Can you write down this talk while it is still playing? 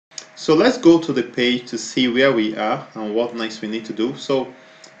So let's go to the page to see where we are and what next we need to do. So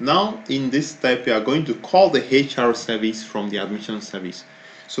now in this step, we are going to call the HR service from the admission service.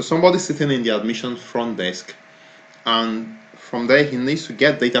 So somebody sitting in the admission front desk, and from there he needs to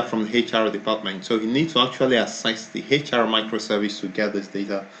get data from the HR department. So he needs to actually access the HR microservice to get this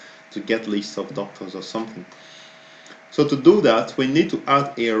data, to get lists of doctors or something. So to do that, we need to add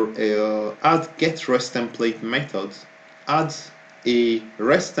add get RestTemplate method, add a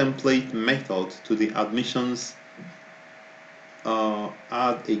RestTemplate method to the admissions,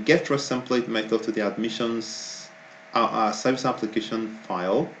 add a get RestTemplate method to the admissions service application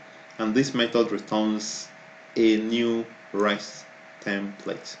file, and this method returns a new REST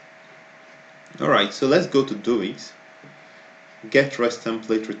template. Alright, so let's go to do it. Get REST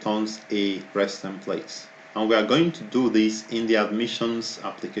template returns a REST template, and we are going to do this in the admissions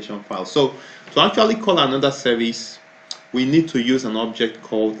application file. So to actually call another service, we need to use an object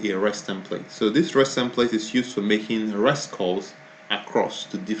called a REST template. So this REST template is used for making REST calls across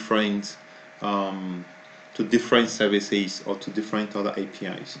to different services or to different other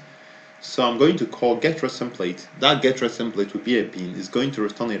APIs. So I'm going to call get REST template. That get REST template will be a bean. It's going to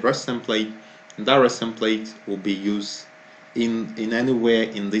return a REST template, and that REST template will be used in anywhere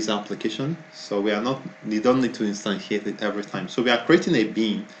in this application. So we don't need to instantiate it every time. So we are creating a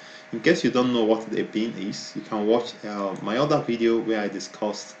bean. In case you don't know what a bean is, you can watch my other video where I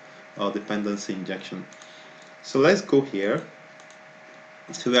discussed dependency injection. So let's go here.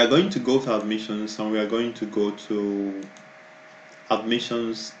 So we are going to go to admissions, and we are going to go to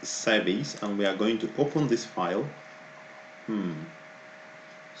admissions service, and we are going to open this file.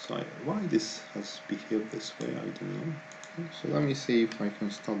 So why this has behaved this way, I don't know. So let me see if I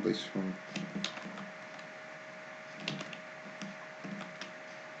can stop this from.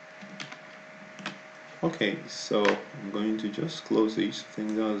 Okay, so I'm going to just close this. I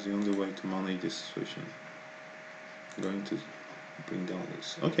think that's the only way to manage this situation. I'm going to bring down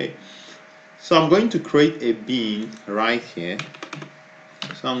this. Okay, so I'm going to create a bean right here.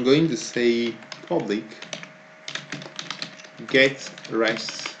 So I'm going to say public get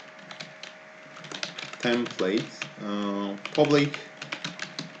REST template, public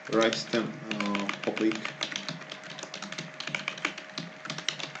REST public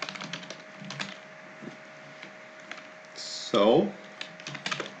so,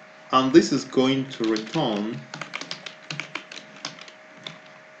 and this is going to return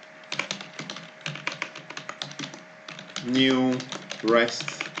new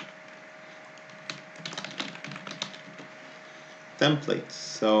REST template.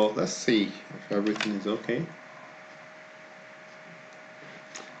 So let's see if everything is okay.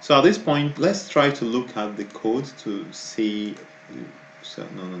 So at this point, let's try to look at the code to see. So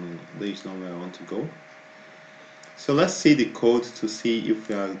no, there is not where I want to go. So let's see the code to see if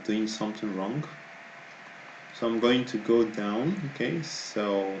we are doing something wrong. So I'm going to go down. Okay,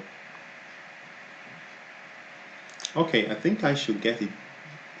 so okay, I think I should get it.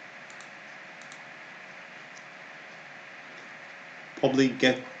 Public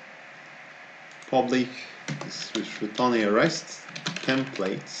get public is return a REST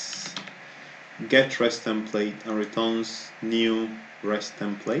templates, get REST template, and returns new REST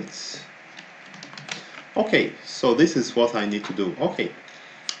templates. Okay, so this is what I need to do. Okay,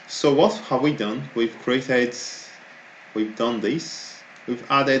 so what have we done? We've done this. We've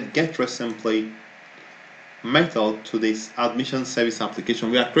added get REST template method to this admission service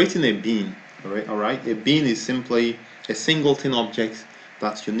application. We are creating a bean. All right. A bean is simply a singleton object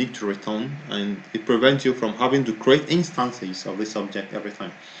that you need to return, and it prevents you from having to create instances of this object every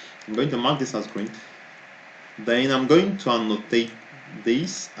time. I'm going to mark this as green. Then I'm going to annotate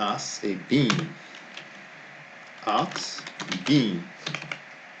this as a bean. At bean.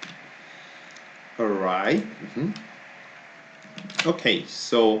 All right. Okay,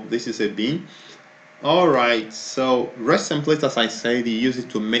 so this is a bean. All right. So REST template, as I said, you use it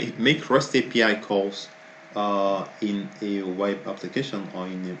to make REST API calls in a web application or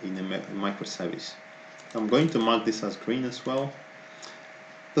in a microservice. I'm going to mark this as green as well.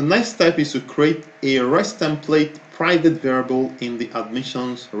 The next step is to create a REST template private variable in the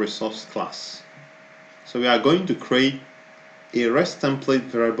admissions resource class. So we are going to create a REST template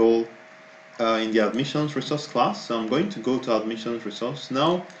variable in the admissions resource class. So I'm going to go to admissions resource.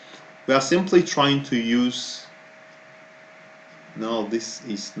 Now we are simply trying to use. Now this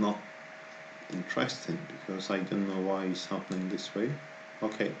is not interesting because I don't know why it's happening this way.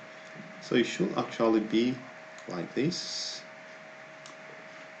 Okay, so it should actually be like this.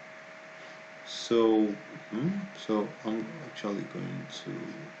 So so I'm actually going to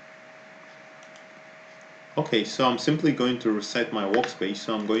Okay, so I'm simply going to reset my workspace.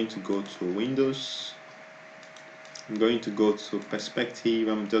 So I'm going to go to Windows. I'm going to go to perspective.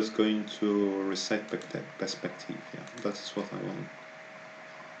 I'm just going to reset perspective. Yeah, that is what I want.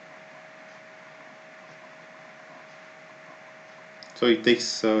 So it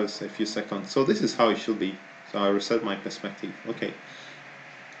takes a few seconds. So this is how it should be. So I reset my perspective. Okay.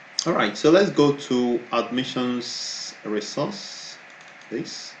 All right. So let's go to admissions resource.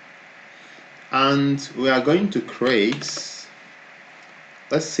 This. And we are going to create,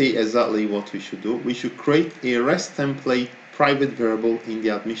 let's see exactly what we should do. We should create a RestTemplate private variable in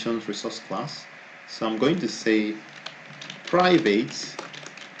the admissions resource class. So I'm going to say private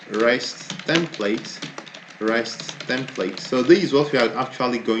RestTemplate. So this is what we are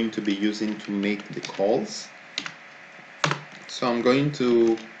actually going to be using to make the calls. So I'm going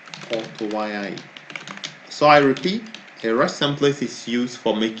to auto-yi. So I repeat, a REST template is used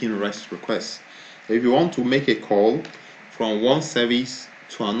for making REST requests. If you want to make a call from one service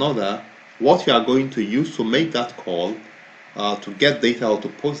to another, what you are going to use to make that call to get data or to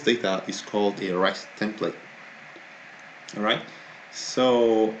post data is called a REST template. All right.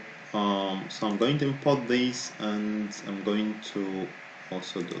 So so I'm going to import this, and I'm going to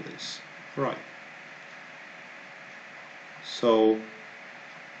also do this. All right. So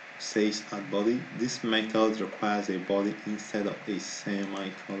says add body. This method requires a body instead of a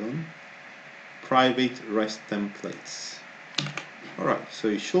semicolon. Private REST templates. Alright, so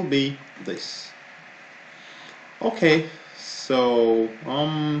it should be this. Okay, so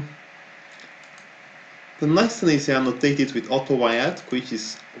the next thing is annotate it with auto-wired, which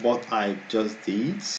is what I just did.